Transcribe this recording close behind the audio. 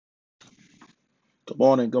Good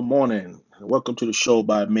morning, good morning. Welcome to the show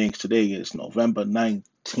by Mings. Today is November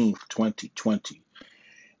 19th, 2020.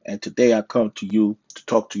 And today I come to you to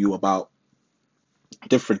talk to you about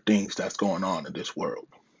different things that's going on in this world.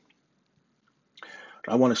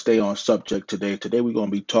 I want to stay on subject today. Today we're going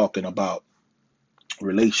to be talking about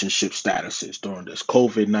relationship statuses during this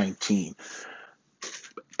COVID-19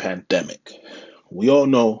 pandemic. We all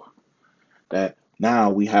know that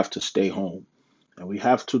now we have to stay home and we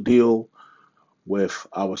have to deal with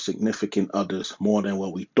our significant others more than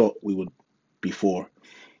what we thought we would before.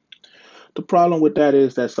 The problem with that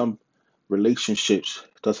is that some relationships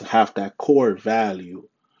doesn't have that core value,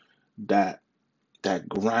 that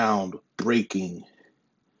ground breaking,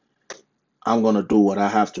 I'm gonna do what I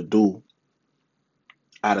have to do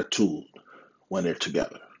attitude when they're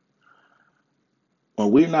together. When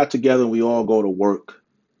we're not together, we all go to work.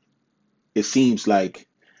 It seems like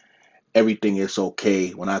everything is okay.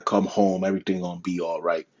 When I come home, everything gonna be all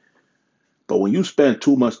right. But when you spend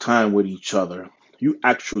too much time with each other, you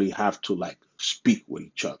actually have to like speak with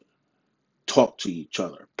each other, talk to each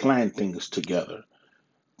other, plan things together,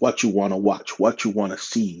 what you want to watch, what you want to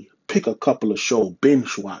see. Pick a couple of shows,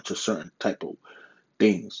 binge watch a certain type of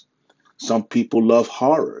things. Some people love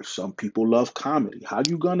horror, some people love comedy. How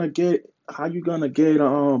you gonna get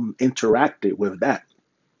interacted with that?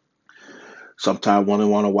 Sometimes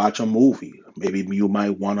want to watch a movie. Maybe you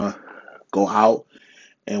might want to go out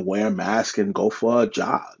and wear a mask and go for a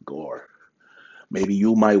jog, or maybe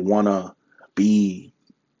you might want to be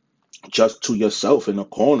just to yourself in a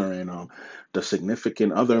corner, and the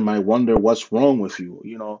significant other might wonder what's wrong with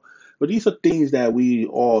you. But these are things that we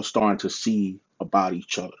all starting to see about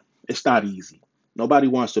each other. It's not easy. Nobody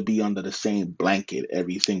wants to be under the same blanket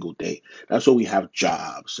every single day. That's why we have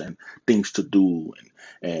jobs and things to do,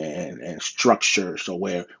 and structure, so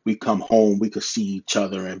where we come home we could see each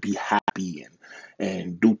other and be happy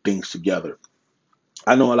and do things together.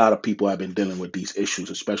 I know a lot of people have been dealing with these issues,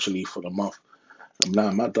 especially for the month.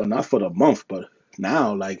 Not for the month, but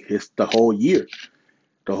now, like, it's the whole year.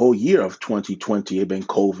 The whole year of 2020 it been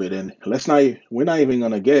COVID, and we're not even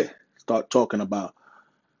gonna get start talking about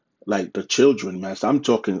like the children, man. So I'm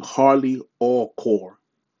talking hardly all core,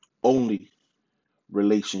 only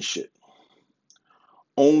relationship,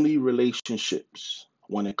 only relationships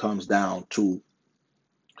when it comes down to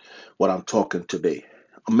what I'm talking today.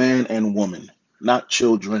 A man and woman, not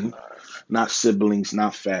children, not siblings,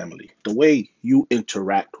 not family. The way you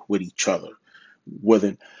interact with each other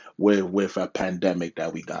with with a pandemic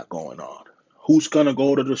that we got going on. Who's gonna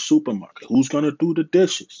go to the supermarket? Who's gonna do the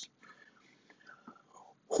dishes?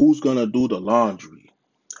 Who's gonna do the laundry?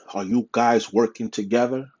 Are you guys working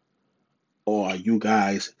together, or are you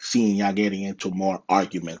guys seeing y'all getting into more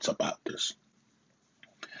arguments about this?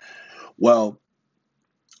 Well,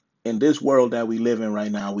 in this world that we live in right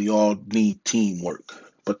now, we all need teamwork.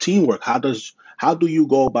 But teamwork, how do you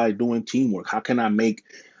go by doing teamwork? How can I make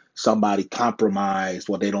somebody compromise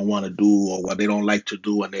what they don't want to do or what they don't like to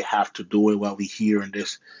do and they have to do it while we here in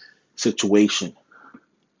this situation?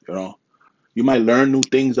 You know, you might learn new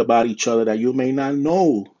things about each other that you may not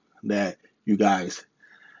know that you guys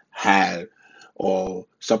had, or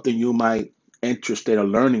something you might interested in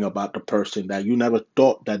learning about the person that you never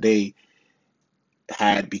thought that they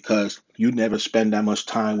had, because you never spend that much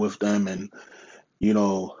time with them, and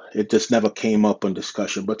it just never came up in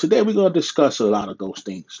discussion. But today we're going to discuss a lot of those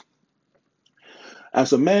things.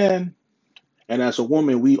 As a man and as a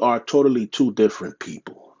woman, we are totally two different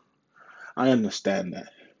people. I understand that.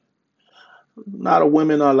 A lot of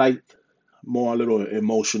women are like more a little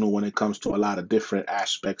emotional when it comes to a lot of different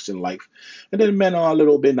aspects in life. And then men are a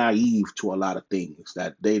little bit naive to a lot of things,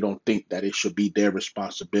 that they don't think that it should be their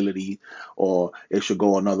responsibility or it should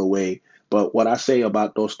go another way. But what I say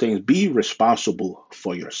about those things, be responsible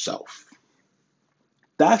for yourself.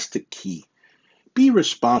 That's the key. Be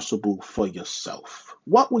responsible for yourself.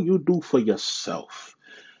 What will you do for yourself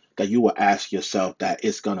that you will ask yourself that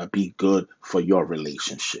it's going to be good for your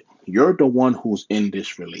relationship? You're the one who's in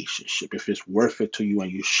this relationship. If it's worth it to you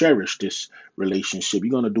and you cherish this relationship,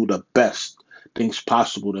 you're going to do the best things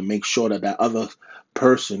possible to make sure that that other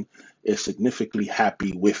person is significantly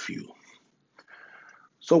happy with you.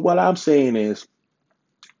 So, what I'm saying is,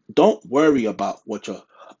 don't worry about what your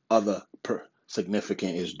other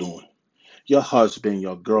significant is doing. Your husband,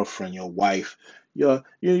 your girlfriend, your wife, your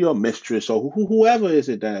mistress, or whoever is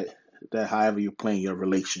it that however you're playing your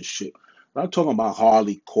relationship. But I'm talking about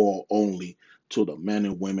hardly core only to the men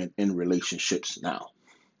and women in relationships now.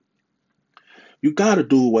 You got to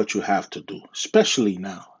do what you have to do, especially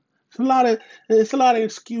now. It's a lot of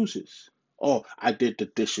excuses. Oh, I did the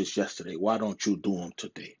dishes yesterday. Why don't you do them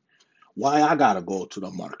today? Why I gotta go to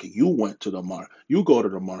the market? You went to the market. You go to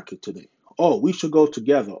the market today. Oh, we should go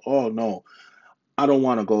together. Oh no, I don't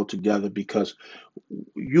want to go together because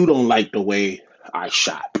you don't like the way I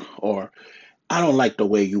shop, or I don't like the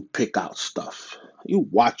way you pick out stuff. You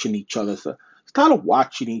watching each other. So start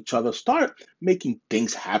watching each other. Start making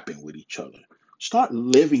things happen with each other. Start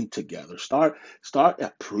living together. Start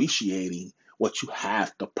appreciating what you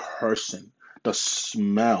have, the person, the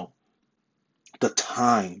smell, the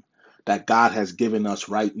time that God has given us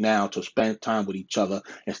right now to spend time with each other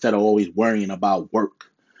instead of always worrying about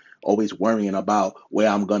work, always worrying about where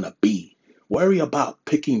I'm gonna be. Worry about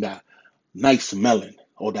picking that nice melon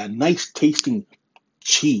or that nice tasting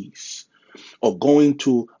cheese, or going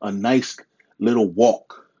to a nice little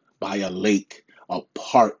walk by a lake, a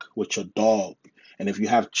park with your dog. And if you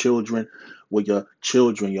have children, with your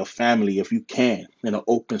children, your family, if you can, in an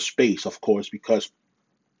open space, of course, because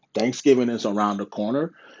Thanksgiving is around the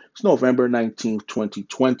corner. It's November 19th,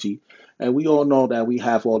 2020. And we all know that we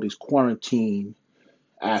have all these quarantine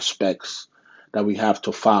aspects that we have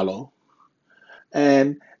to follow.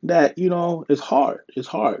 And that, is hard. It's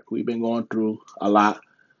hard. We've been going through a lot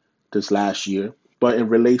this last year. But in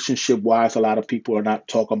relationship wise, a lot of people are not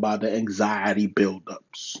talking about the anxiety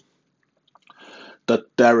buildups, the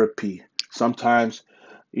therapy. Sometimes,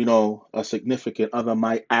 a significant other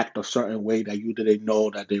might act a certain way that you didn't know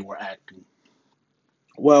that they were acting.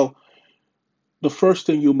 Well, the first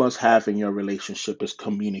thing you must have in your relationship is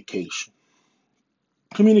communication.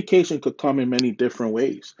 Communication could come in many different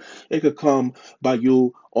ways. It could come by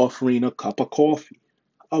you offering a cup of coffee,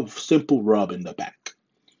 a simple rub in the back,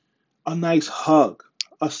 a nice hug,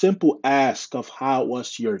 a simple ask of how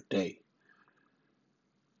was your day.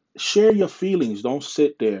 Share your feelings. Don't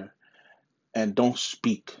sit there and don't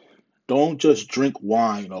speak. Don't just drink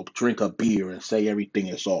wine or drink a beer and say everything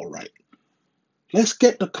is all right. Let's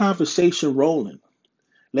get the conversation rolling.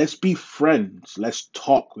 Let's be friends. Let's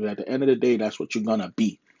talk. At the end of the day, that's what you're gonna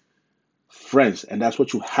be. Friends. And that's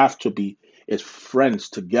what you have to be, is friends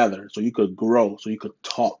together. So you could grow, so you could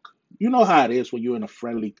talk. You know how it is when you're in a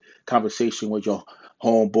friendly conversation with your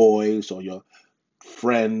homeboys or your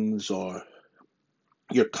friends or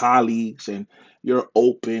your colleagues, and you're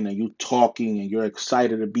open and you talking and you're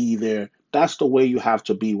excited to be there. That's the way you have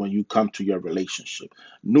to be when you come to your relationship.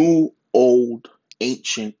 New, old,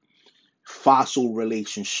 ancient, fossil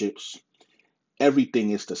relationships,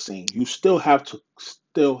 everything is the same. You still have to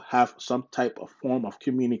still have some type of form of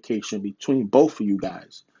communication between both of you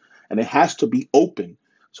guys. And it has to be open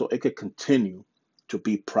so it could continue to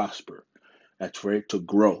be prosper and for it to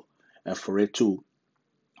grow and for it to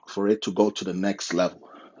go to the next level.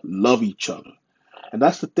 Love each other. And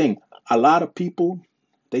that's the thing. A lot of people,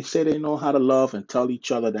 they say they know how to love and tell each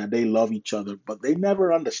other that they love each other, but they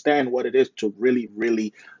never understand what it is to really,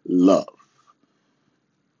 really love.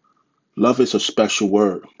 Love is a special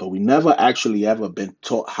word, but we never actually ever been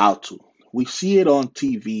taught how to. We see it on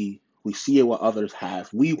TV, we see it what others have.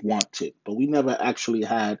 We want it, but we never actually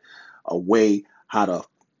had a way how to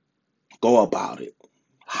go about it.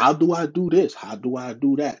 How do I do this? How do I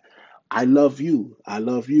do that? I love you. I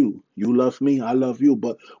love you. You love me. I love you.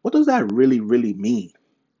 But what does that really, really mean?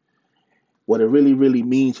 What it really, really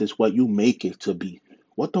means is what you make it to be.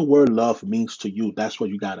 What the word love means to you, that's what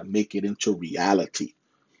you got to make it into reality.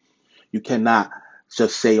 You cannot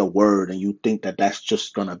just say a word and you think that that's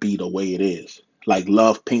just going to be the way it is. Like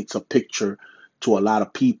love paints a picture to a lot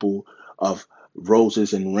of people of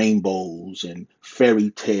roses and rainbows and fairy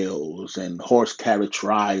tales and horse carriage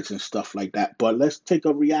rides and stuff like that. But let's take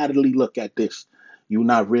a reality look at this. You're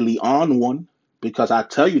not really on one, because I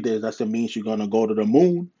tell you this, that means you're going to go to the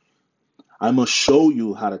moon. I must show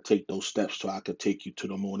you how to take those steps so I could take you to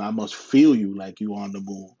the moon. I must feel you like you on the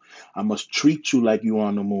moon. I must treat you like you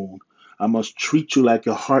on the moon. I must treat you like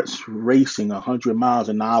your heart's racing 100 miles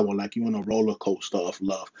an hour, like you on a roller coaster of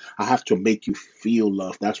love. I have to make you feel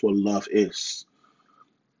love. That's what love is.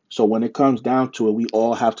 So when it comes down to it, we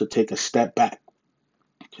all have to take a step back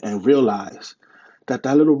and realize that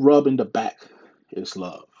that little rub in the back is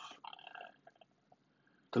love.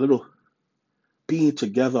 The little being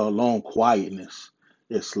together alone quietness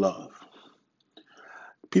is love.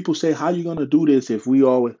 People say, how are you going to do this if we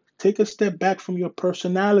all take a step back from your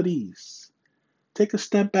personalities? Take a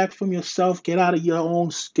step back from yourself. Get out of your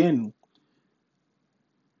own skin.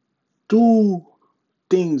 Do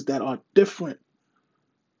things that are different.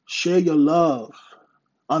 Share your love.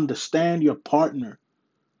 Understand your partner.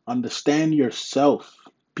 Understand yourself.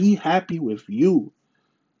 Be happy with you.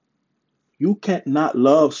 You can't not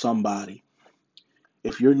love somebody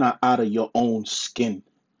if you're not out of your own skin.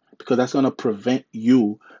 because that's going to prevent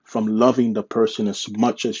you from loving the person as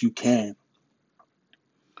much as you can.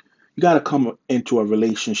 You got to come into a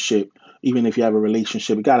relationship, even if you have a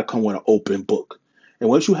relationship, you got to come with an open book. And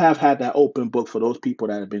once you have had that open book, for those people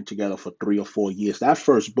that have been together for 3 or 4 years, that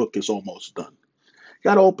first book is almost done. You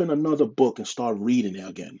got to open another book and start reading it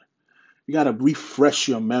again. You got to refresh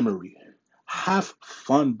your memory. Have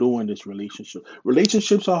fun doing this relationship.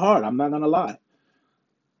 Relationships are hard, I'm not going to lie.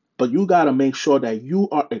 But you got to make sure that you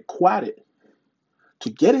are equipped to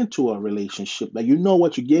get into a relationship, that you know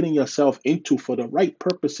what you're getting yourself into for the right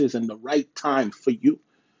purposes and the right time for you.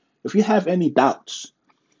 If you have any doubts,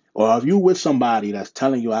 or if you with somebody that's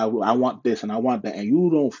telling you, I want this and I want that, and you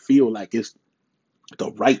don't feel like it's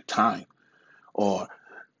the right time, or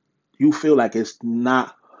you feel like it's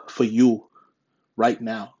not for you right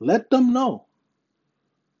now, let them know.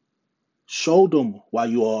 Show them why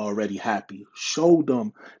you are already happy. Show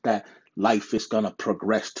them that life is going to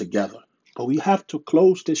progress together. But we have to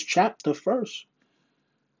close this chapter first.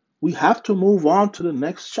 We have to move on to the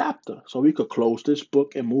next chapter so we could close this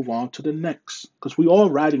book and move on to the next. Because we all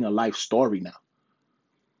writing a life story now.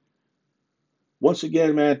 Once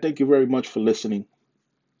again, man, thank you very much for listening.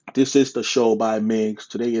 This is the show by Migs.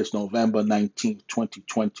 Today is November 19th,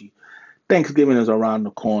 2020. Thanksgiving is around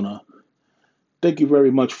the corner. Thank you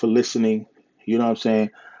very much for listening. You know what I'm saying?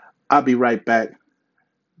 I'll be right back.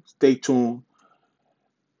 Stay tuned.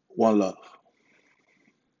 One love.